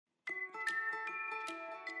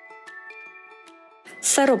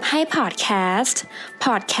สรุปให้พอดแคส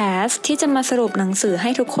ต์ที่จะมาสรุปหนังสือให้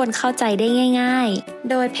ทุกคนเข้าใจได้ง่ายๆ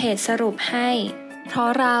โดยเพจสรุปให้เพราะ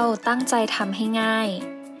เราตั้งใจทำให้ง่าย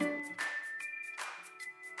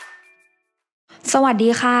สวัสดี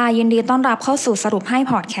ค่ะยินดีต้อนรับเข้าสู่สรุปให้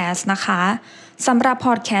พอดแคสต์นะคะสำหรับพ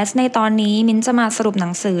อดแคสต์ในตอนนี้มิ้นจะมาสรุปหนั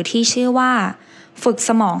งสือที่ชื่อว่าฝึกส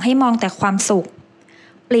มองให้มองแต่ความสุข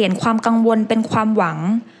เปลี่ยนความกังวลเป็นความหวัง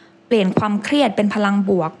เปลี่ยนความเครียดเป็นพลัง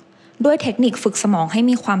บวกด้วยเทคนิคฝึกสมองให้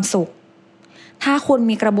มีความสุขถ้าคุณ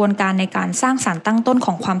มีกระบวนการในการสร้างสรรค์ตั้งต้นข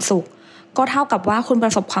องความสุขก็เท่ากับว่าคุณปร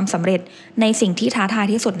ะสบความสำเร็จในสิ่งที่ท้าทาย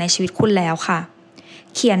ที่สุดในชีวิตคุณแล้วค่ะ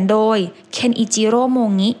เขียนโดยเคนอิจิโร่โม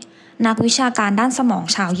งินักวิชาการด้านสมอง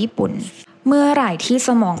ชาวญี่ปุ่นเมื่อไหร่ที่ส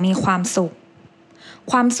มองมีความ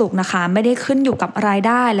สุขนะคะไม่ได้ขึ้นอยู่กับรายไ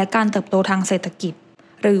ด้และการเติบโตทางเศรษฐกิจ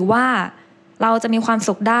หรือว่าเราจะมีความ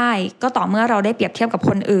สุขได้ก็ต่อเมื่อเราได้เปรียบเทียบกับ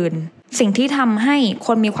คนอื่นสิ่งที่ทำให้ค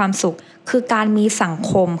นมีความสุขคือการมีสัง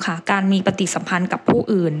คมค่ะการมีปฏิสัมพันธ์กับผู้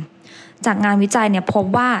อื่นจากงานวิจัยเนี่ยพบ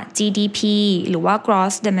ว่า GDP หรือว่า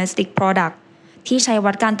Gross Domestic Product ที่ใช้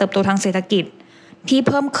วัดการเติบโตทางเศรษฐกิจที่เ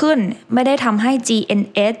พิ่มขึ้นไม่ได้ทำให้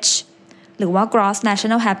GNH หรือว่า Gross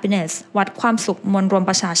National Happiness วัดความสุขมวลรวม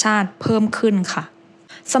ประชาชาติเพิ่มขึ้นค่ะ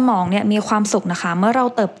สมองเนี่ยมีความสุขนะคะเมื่อเรา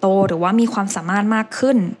เติบโตหรือว่ามีความสามารถมาก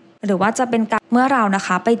ขึ้นหรือว่าจะเป็นการเมื่อเรานะค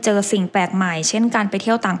ะไปเจอสิ่งแปลกใหม่เช่นการไปเ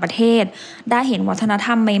ที่ยวต่างประเทศได้เห็นวัฒนธร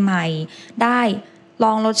รมใหม่ๆได้ล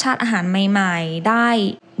องรสชาติอาหารใหม่ๆได้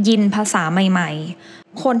ยินภาษาใหม่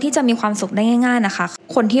ๆคนที่จะมีความสุขได้ง่ายๆนะคะ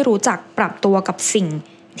คนที่รู้จักปรับตัวกับสิ่ง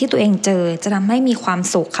ที่ตัวเองเจอจะทำให้มีความ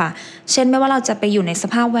สุขค่ะเช่นไม่ว่าเราจะไปอยู่ในส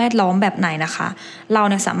ภาพแวดล้อมแบบไหนนะคะเรา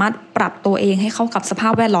เนี่ยสามารถปรับตัวเองให้เข้ากับสภา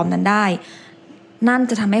พแวดล้อมนั้นได้นั่น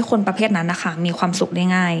จะทำให้คนประเภทนั้นนะคะมีความสุขได้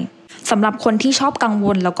ง่ายสำหรับคนที่ชอบกังว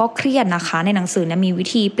ลแล้วก็เครียดนะคะในหนังสือเนี่ยมีวิ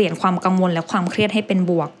ธีเปลี่ยนความกังวลและความเครียดให้เป็น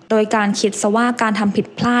บวกโดยการคิดซะว่าการทำผิด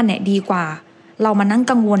พลาดเนี่ยดีกว่าเรามานั่ง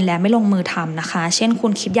กังวลและไม่ลงมือทำนะคะเช่นคุ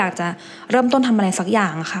ณคิดอยากจะเริ่มต้นทำอะไรสักอย่า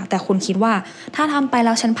งค่ะแต่คุณคิดว่าถ้าทำไปแ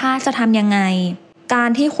ล้วฉันพลาดจะทำยังไงการ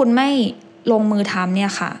ที่คุณไม่ลงมือทำเนี่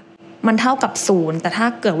ยค่ะมันเท่ากับ0แต่ถ้า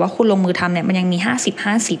เกิดว่าคุณลงมือทำเนี่ยมันยังมี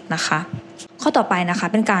50-50นะคะข้อต่อไปนะคะ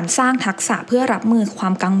เป็นการสร้างทักษะเพื่อรับมือควา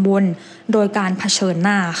มกังวลโดยการเผชิญห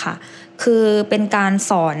น้าค่ะคือเป็นการ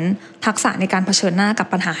สอนทักษะในการเผชิญหน้ากับ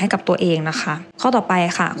ปัญหาให้กับตัวเองนะคะข้อต่อไป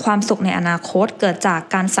ค่ะความสุขในอนาคตเกิดจาก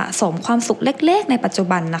การสะสมความสุขเล็กๆในปัจจุ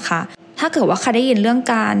บันนะคะถ้าเกิดว่าใครได้ยินเรื่อง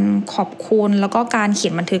การขอบคุณแล้วก็การเขี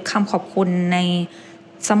ยนบันทึกคำขอบคุณใน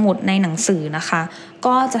สมุดในหนังสือนะคะ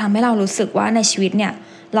ก็จะทำให้เรารู้สึกว่าในชีวิตเนี่ย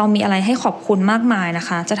เรามีอะไรให้ขอบคุณมากมายนะค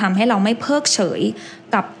ะจะทำให้เราไม่เพิกเฉย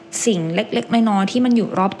กับสิ่งเล็กๆน้อยๆที่มันอยู่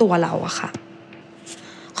รอบตัวเราอะค่ะ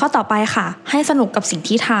ข้อต่อไปค่ะให้สนุกกับสิ่ง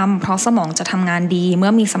ที่ทำเพราะสมองจะทำงานดีเมื่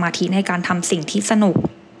อมีสมาธิในการทำสิ่งที่สนุก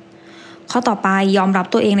ข้อต่อไปยอมรับ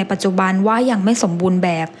ตัวเองในปัจจุบันว่ายังไม่สมบูรณ์แบ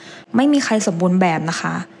บไม่มีใครสมบูรณ์แบบนะค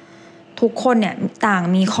ะทุกคนเนี่ยต่าง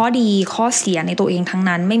มีข้อดีข้อเสียในตัวเองทั้ง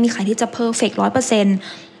นั้นไม่มีใครที่จะเพอร์เฟกต์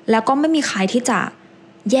 100% แล้วก็ไม่มีใครที่จะ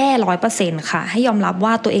แย่ 100% ค่ะให้ยอมรับ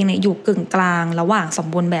ว่าตัวเองเนี่ยอยู่กึ่งกลางระหว่างสม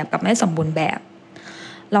บูรณ์แบบกับไม่สมบูรณ์แบบ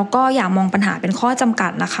แล้วก็อย่ามองปัญหาเป็นข้อจำกั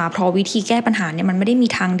ดนะคะเพราะวิธีแก้ปัญหาเนี่ยมันไม่ได้มี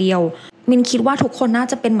ทางเดียวมินคิดว่าทุกคนน่า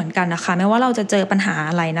จะเป็นเหมือนกันนะคะไม่ว่าเราจะเจอปัญหา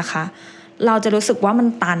อะไรนะคะเราจะรู้สึกว่ามัน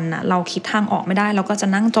ตันอะเราคิดทางออกไม่ได้เราก็จะ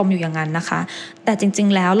นั่งจมอยู่อย่างนั้นนะคะแต่จริง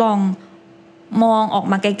ๆแล้วลองมองออก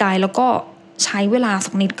มาไกลๆแล้วก็ใช้เวลาสั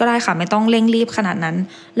กนิดก็ได้ค่ะไม่ต้องเร่งรีบขนาดนั้น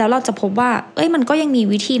แล้วเราจะพบว่ามันก็ยังมี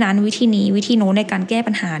วิธีนั้นวิธีนี้วิธีโน้นในการแก้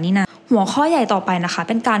ปัญหานี่นะหัวข้อใหญ่ต่อไปนะคะ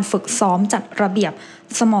เป็นการฝึกซ้อมจัดระเบียบ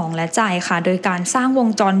สมองและใจค่ะโดยการสร้างวง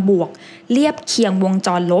จรบวกเรียบเคียงวงจ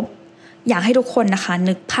รลบอยากให้ทุกคนนะคะ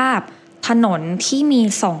นึกภาพถนนที่มี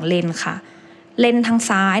2เลนค่ะเลนทาง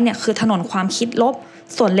ซ้ายเนี่ยคือถนนความคิดลบ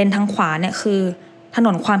ส่วนเลนทางขวาเนี่ยคือถน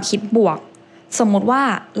นความคิดบวกสมมติว่า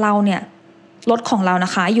เราเนี่ยรถของเราน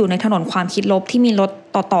ะคะอยู่ในถนนความคิดลบที่มีรถ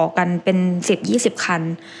ต่อๆกันเป็น10-20 คัน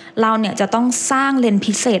เราเนี่ยจะต้องสร้างเลน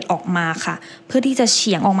พิเศษออกมาค่ะเพื่อที่จะเ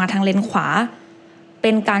ฉียงออกมาทางเลนขวาเ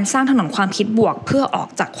ป็นการสร้างถนนความคิดบวกเพื่อออก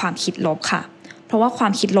จากความคิดลบค่ะเพราะว่าควา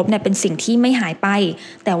มคิดลบเนี่ยเป็นสิ่งที่ไม่หายไป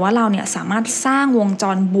แต่ว่าเราเนี่ยสามารถสร้างวงจ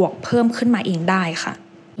รบวกเพิ่มขึ้นมาเองได้ค่ะ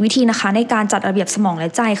วิธีนะคะในการจัดระเบียบสมองและ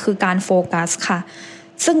ใจคือการโฟกัสค่ะ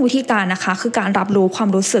ซึ่งวิธีการนะคะคือการรับรู้ความ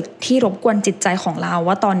รู้สึกที่รบกวนจิตใจของเรา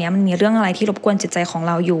ว่าตอนนี้มันมีเรื่องอะไรที่รบกวนจิตใจของ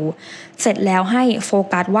เราอยู่เสร็จแล้วให้โฟ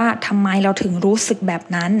กัสว่าทำไมเราถึงรู้สึกแบบ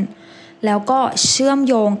นั้นแล้วก็เชื่อม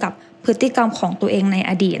โยงกับพฤติกรรมของตัวเองใน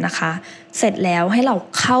อดีตนะคะเสร็จแล้วให้เรา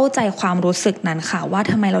เข้าใจความรู้สึกนั้นค่ะว่า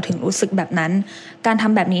ทำไมเราถึงรู้สึกแบบนั้นการท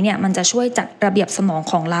ำแบบนี้เนี่ยมันจะช่วยจัดระเบียบสมอง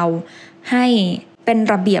ของเราให้เป็น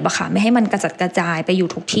ระเบียบอะค่ะไม่ให้มันกระจัดกระจายไปอยู่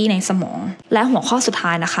ทุกที่ในสมองและหัวข้อสุดท้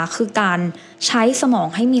ายนะคะคือการใช้สมอง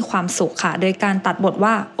ให้มีความสุขค่ะโดยการตัดบท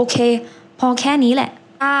ว่าโอเคพอแค่นี้แหละ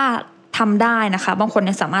ถ้าท ำได้นะคะบางคนเ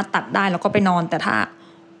นี่ยสามารถตัดได้แล้วก็ไปนอนแต่ถ้า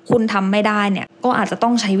คุณทำไม่ได้เนี่ยก็อาจจะต้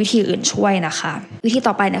องใช้วิธีอื่นช่วยนะคะวิธี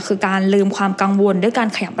ต่อไปเนี่ยคือการลืมความกังวลด้วยการ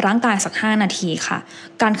ขยับร่างกายสัก5 นาทีค่ะ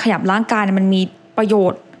การขยับร่างกายมันมีประโย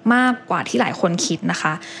ชน์มากกว่าที่หลายคนคิดนะค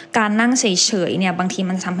ะการนั่งเฉยๆเนี่ยบางที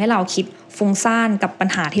มันทำให้เราคิดฟุ้งซ่านกับปัญ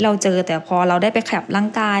หาที่เราเจอแต่พอเราได้ไปขยับร่าง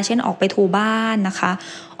กายเช่นออกไปถูบ้านนะคะ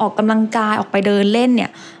ออกกำลังกายออกไปเดินเล่นเนี่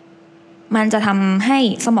ยมันจะทำให้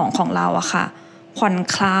สมองของเราอะค่ะผ่อน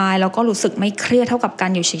คลายแล้วก็รู้สึกไม่เครียดเท่ากับกา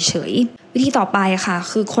รอยู่เฉยๆวิธีต่อไปค่ะ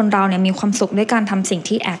คือคนเราเนี่ยมีความสุขด้วยการทำสิ่ง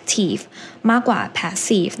ที่ active มากกว่า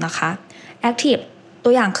passive นะคะ active ตั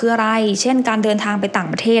วอย่างคืออะไรเช่นการเดินทางไปต่าง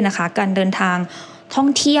ประเทศนะคะการเดินทางท่อง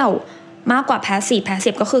เที่ยวมากกว่า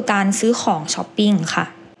passive ก็คือการซื้อของช้อปปิ้งค่ะ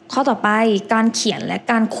ข้อต่อไปการเขียนและ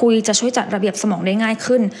การคุยจะช่วยจัดระเบียบสมองได้ง่าย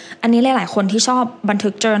ขึ้นอันนี้หลายๆคนที่ชอบบันทึ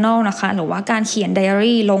ก journal นะคะหรือว่าการเขียน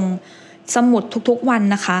diary ลงสมุดทุกๆวัน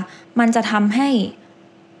นะคะมันจะทำให้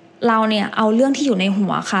เราเนี่ยเอาเรื่องที่อยู่ในหั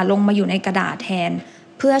วค่ะลงมาอยู่ในกระดาษแทน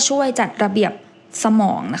เพื่อช่วยจัดระเบียบสม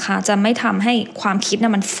องนะคะจะไม่ทำให้ความคิดน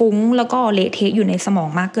ะมันฟุ้งแล้วก็เละเทะอยู่ในสมอง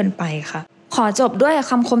มากเกินไปค่ะขอจบด้วย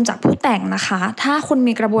คำคมจากผู้แต่งนะคะถ้าคุณ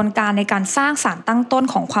มีกระบวนการในการสร้างสารตั้งต้น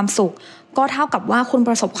ของความสุขก็เท่ากับว่าคุณป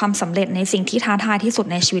ระสบความสำเร็จในสิ่งที่ท้าทายที่สุด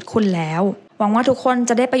ในชีวิตคุณแล้วหวังว่าทุกคน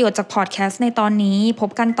จะได้ประโยชน์จากพอดแคสต์ในตอนนี้พบ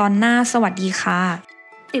กันตอนหน้าสวัสดีค่ะ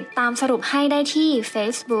ติดตามสรุปให้ได้ที่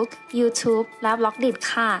Facebook, YouTube และ Blogdit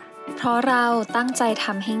ค่ะเพราะเราตั้งใจท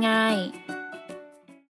ำให้ง่าย